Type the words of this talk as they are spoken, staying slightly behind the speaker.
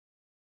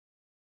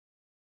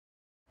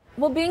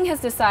Well, Bing has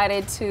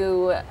decided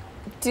to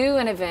do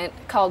an event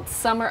called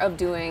Summer of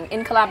Doing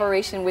in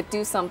collaboration with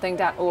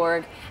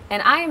DoSomething.org,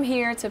 and I am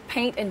here to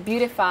paint and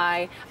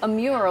beautify a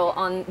mural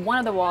on one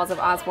of the walls of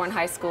Osborne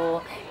High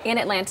School in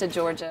Atlanta,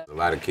 Georgia. A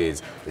lot of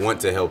kids want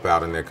to help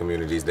out in their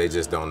communities, they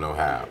just don't know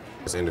how.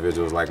 As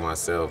individuals like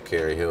myself,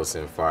 Keri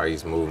Hilson, Far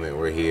East Movement,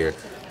 we're here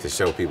to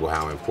show people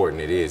how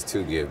important it is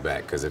to give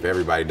back, because if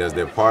everybody does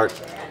their part,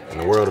 then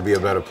the world will be a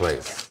better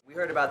place. We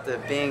heard about the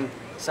Bing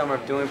Summer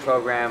of Doing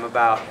program,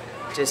 about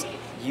just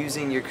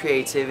using your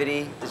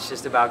creativity. It's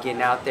just about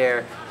getting out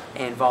there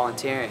and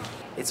volunteering.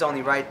 It's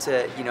only right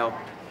to,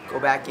 go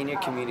back in your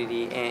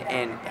community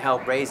and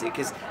help raise it,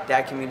 because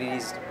that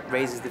community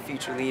raises the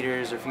future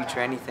leaders or future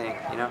anything,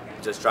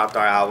 Just dropped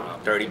our album,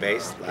 Dirty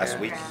Bass, last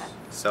week,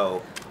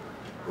 so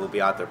we'll be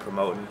out there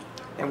promoting.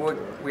 And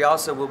we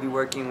also will be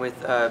working with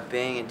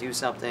Bing and Do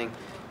Something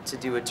to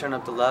do a Turn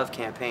Up the Love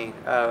campaign,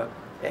 a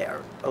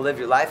Live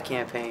Your Life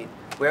campaign,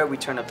 where we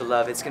turn up the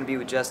love. It's going to be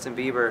with Justin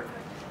Bieber.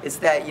 It's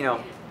that,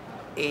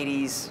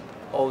 80s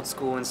old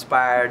school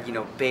inspired,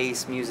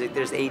 bass music.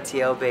 There's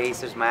ATL bass,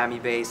 there's Miami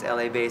bass,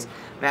 LA bass,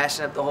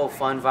 mashing up the whole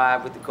fun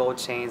vibe with the gold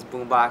chains,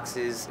 boom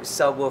boxes,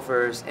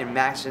 subwoofers, and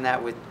matching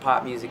that with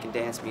pop music and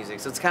dance music.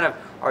 So it's kind of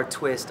our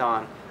twist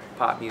on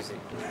pop music.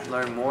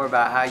 Learn more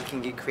about how you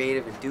can get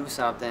creative and do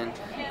something.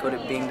 Go to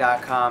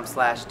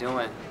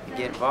bing.com/doing and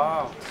get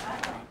involved.